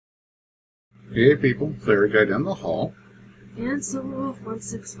Hey people, Fairy Guy down the hall. And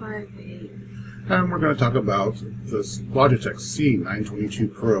Silverwolf1658. And we're going to talk about this Logitech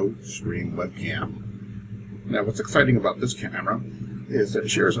C922 Pro stream webcam. Now what's exciting about this camera is that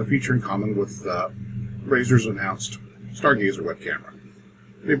it shares a feature in common with Razer's announced Stargazer web camera.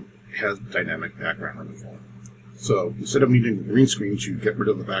 It has dynamic background removal. So instead of needing a green screen to get rid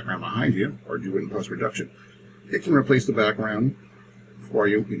of the background behind you or do it in post-production, it can replace the background for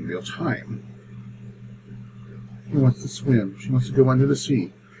you in real time. She wants to swim. She wants to go under the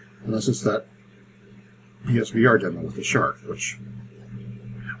sea. Unless it's that PSVR demo with the shark, which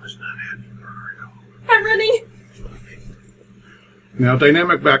I was not happy for her. I'm running! Now,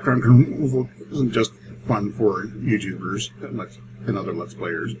 dynamic background removal isn't just fun for YouTubers and other Let's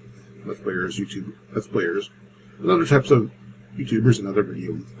Players, YouTube Let's Players, and other types of YouTubers and other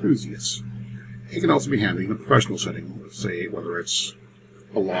video enthusiasts. It can also be handy in a professional setting, let's say whether it's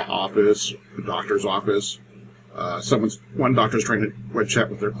a law office, a doctor's office. One doctor's trying to web chat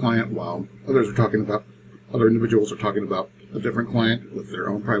with their client while other individuals are talking about a different client with their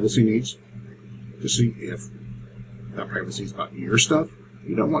own privacy needs, to see if that privacy is about your stuff.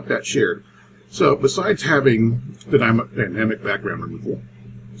 You don't want that shared. So besides having the dynamic background removal,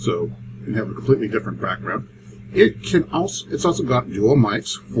 so you can have a completely different background, it's also got dual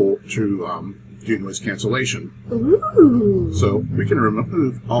mics to do noise cancellation. Ooh. So we can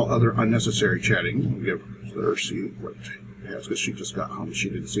remove all other unnecessary chatting. Give her see what it has because she just got home and she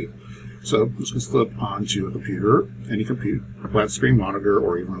didn't see it. So this can slip onto a computer, any computer, a flat screen monitor,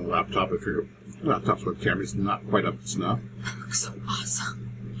 or even a laptop if your laptop's webcam is not quite up to snuff. That looks so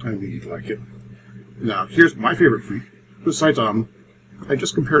awesome. I knew you'd like it. Now here's my favorite feature. Besides, I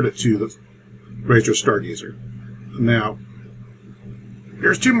just compared it to the Razer Stargazer. Now,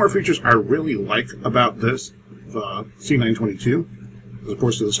 there's two more features I really like about this, the C922, as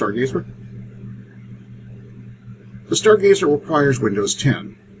opposed to the Stargazer. The Stargazer requires Windows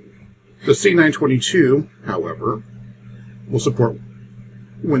 10. The C922, however, will support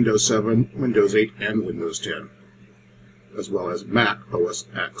Windows 7, Windows 8, and Windows 10, as well as Mac OS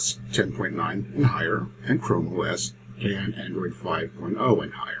X 10.9 and higher, and Chrome OS and Android 5.0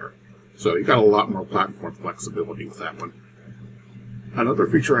 and higher. So you got a lot more platform flexibility with that one. Another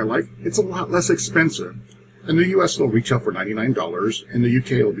feature I like, it's a lot less expensive. In the US, it'll retail for $99. In the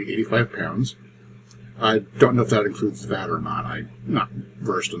UK, it'll be £85. I don't know if that includes VAT or not. I'm not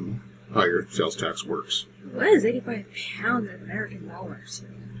versed in how your sales tax works. What is 85 pounds in American dollars?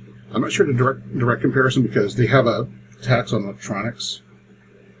 I'm not sure the direct comparison because they have a tax on electronics,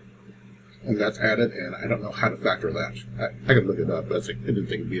 and that's added, and I don't know how to factor that. I could look it up, but I didn't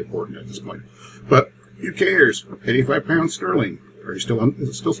think it'd be important at this point. But who cares? £85 sterling. Are you still on? Is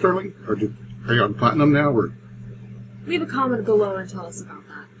it still sterling? Or are you on platinum now? Or leave a comment below and tell us about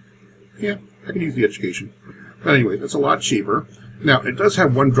that. Yeah, I can use the education. But anyway, it's a lot cheaper. Now, it does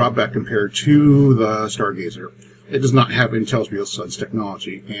have one drawback compared to the Stargazer. It does not have Intel's RealSense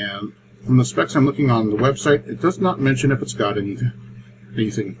technology, and from the specs I'm looking on the website, it does not mention if it's got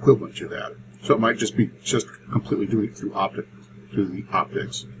anything equivalent to that. So it might just be completely doing it through the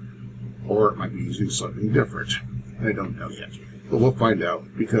optics, or it might be using something different. I don't know yet. But we'll find out,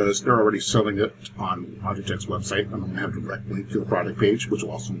 because they're already selling it on Logitech's website. I'm going to have a direct link to the product page, which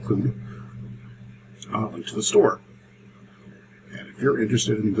will also include a link to the store. And if you're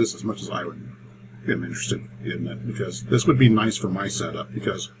interested in this as much as I am interested in it, because this would be nice for my setup,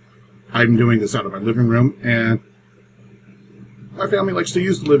 because I'm doing this out of my living room, and my family likes to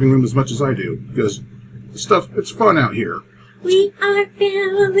use the living room as much as I do, because it's fun out here. We are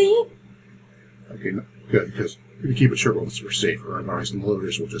family. Okay, no, good, because if we keep it shirtless, we're safer. Otherwise, the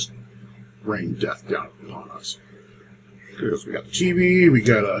loaders will just rain death down upon us. Because we got the TV, we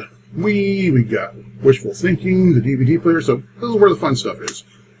got a Wii, we got wishful thinking, the DVD player. So this is where the fun stuff is.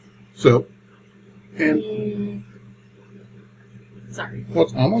 So, and sorry. Well,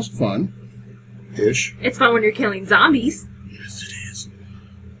 it's almost fun-ish. It's fun when you're killing zombies. Yes, it is.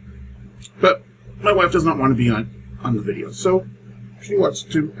 But my wife does not want to be on the video, so she wants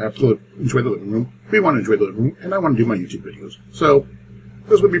to enjoy the living room. We want to enjoy the living room, and I want to do my YouTube videos. So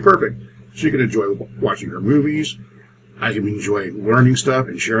this would be perfect. She can enjoy watching her movies. I can enjoy learning stuff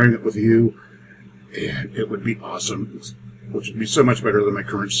and sharing it with you. And it would be awesome, which would be so much better than my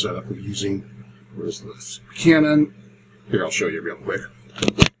current setup of using, what is this, Canon. Here, I'll show you real quick.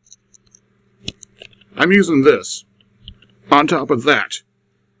 I'm using this on top of that,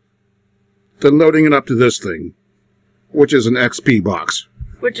 then loading it up to this thing, which is an XP box.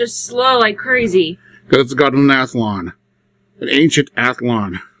 Which is slow like crazy. Because it's got an Athlon. An ancient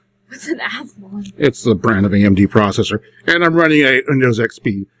Athlon. What's an Athlon? It's the brand of AMD processor. And I'm running a Windows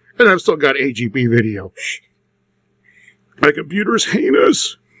XP. And I've still got AGB video. My computer's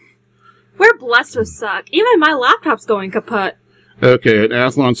heinous. We're blessed with suck. Even my laptop's going kaput. Okay, an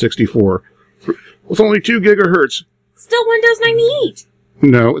Athlon 64. It's only 2 gigahertz. Still Windows 98.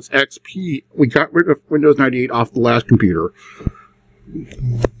 No, it's XP. We got rid of Windows 98 off the last computer.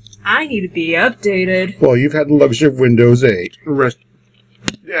 I need to be updated. Well, you've had the luxury of Windows 8. The rest,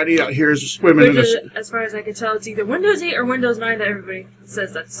 Daddy out here is swimming in this. As far as I can tell, it's either Windows 8 or Windows 9 that everybody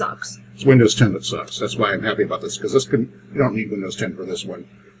says that sucks. It's Windows 10 that sucks. That's why I'm happy about this, because you don't need Windows 10 for this one.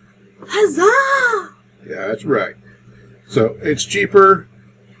 Huzzah! Yeah, that's right. So, it's cheaper,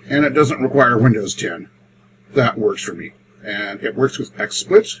 and it doesn't require Windows 10. That works for me. And it works with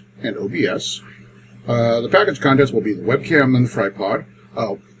XSplit and OBS. The package contents will be the webcam and the tripod.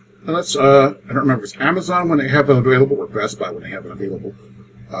 Oh, and that's, I don't remember if it's Amazon when they have it available, or Best Buy when they have it available.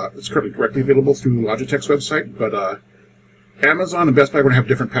 It's currently directly available through Logitech's website, but Amazon and Best Buy are going to have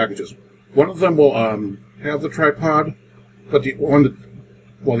different packages. One of them will have the tripod, but the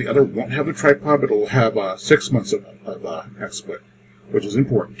other won't have the tripod, but it'll have 6 months of XSplit, which is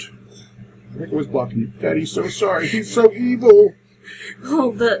important. I think it was blocking you. Daddy's so sorry. He's so evil.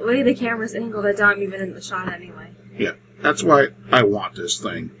 Oh, the way the camera's angled, I doubt I'm even in the shot anyway. Yeah, that's why I want this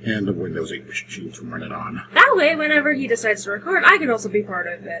thing and the Windows 8 machine to run it on. That way, whenever he decides to record, I can also be part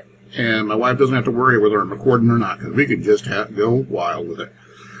of it. And my wife doesn't have to worry whether I'm recording or not, because we can just go wild with it.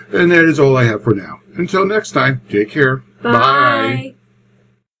 And that is all I have for now. Until next time, take care. Bye.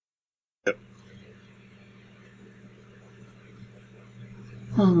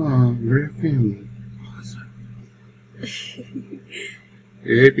 Oh, we're a family. Awesome.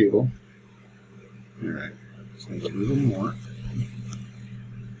 Hey, people. Alright. Let's make a little more.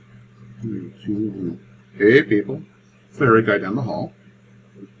 Hey, people. Fairy guy down the hall.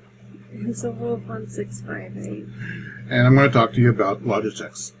 It's a Wolf 1658. And I'm going to talk to you about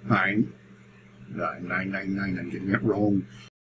Logitech's 999. I'm getting it wrong.